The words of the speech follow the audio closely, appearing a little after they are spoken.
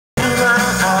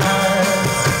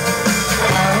eyes.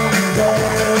 I'll be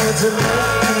there to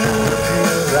make you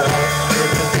feel right.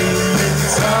 If you're feeling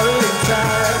sorry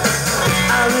inside,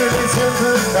 I really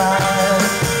sympathize.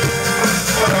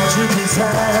 Don't you be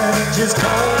sad, just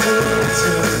call me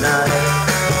tonight.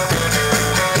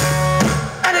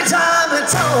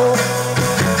 AnyTimeAtAll.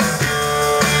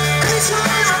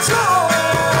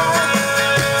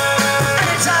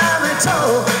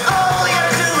 AnyTimeAtAll. All you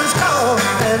gotta do is call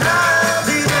and I'll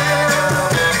be there.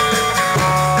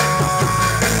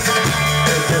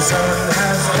 If the sun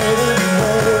has faded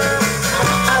away,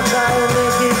 I'll try to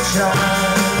make it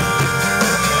shine.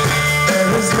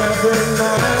 There is nothing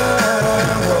I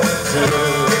won't do.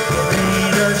 If you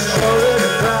need a shoulder to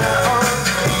cry on,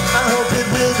 I hope it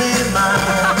will be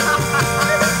mine.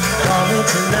 Call me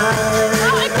tonight.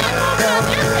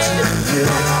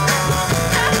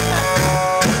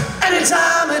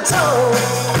 AnyTimeAtAll.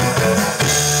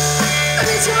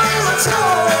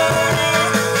 AnyTimeAtAll.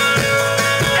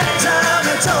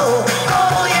 AnyTimeAtAll.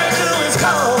 All you gotta do is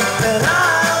call and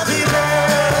I'll be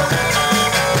there.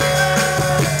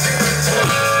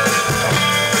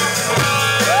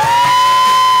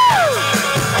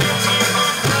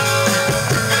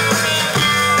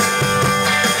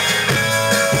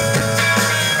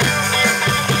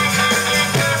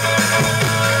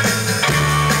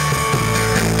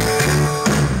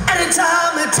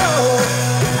 AnyTimeAtAll.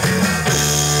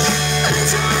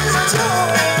 AnyTimeAtAll.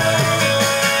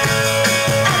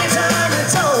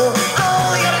 AnyTimeAtAll.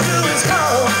 All you gotta do is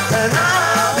call and